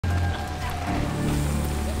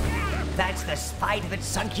that's the spider that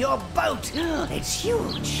sunk your boat. It's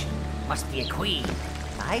huge. Must be a queen.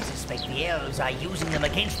 I suspect the elves are using them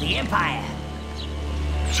against the Empire.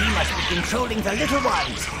 She must be controlling the little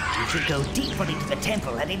ones. You should go deeper into the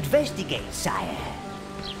temple and investigate, sire.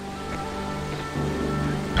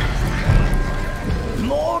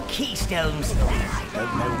 More keystones. I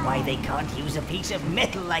don't know why they can't use a piece of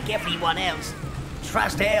metal like everyone else.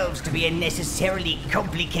 Trust elves to be unnecessarily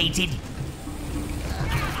complicated.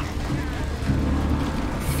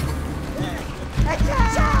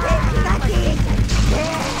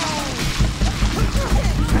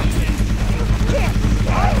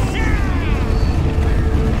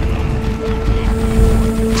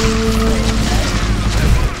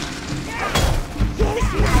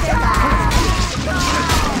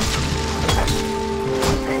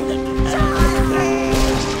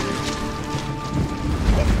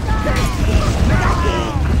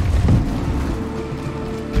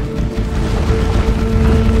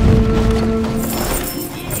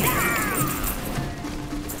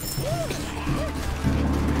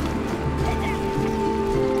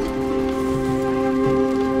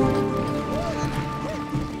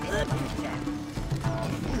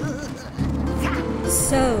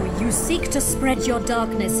 So, you seek to spread your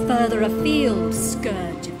darkness further afield,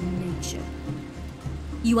 scourge of nature.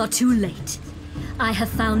 You are too late. I have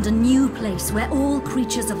found a new place where all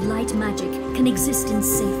creatures of light magic can exist in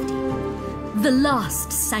safety. The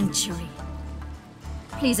last sanctuary.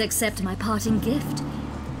 Please accept my parting gift,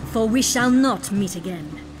 for we shall not meet again.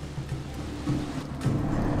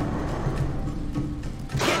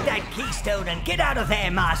 Get that keystone and get out of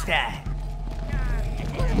there, Master!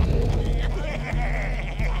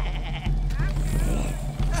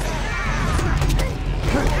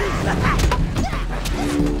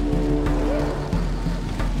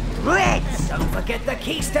 Reds! Don't forget the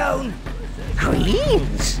keystone!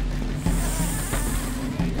 Greens?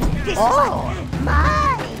 Oh,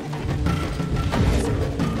 my!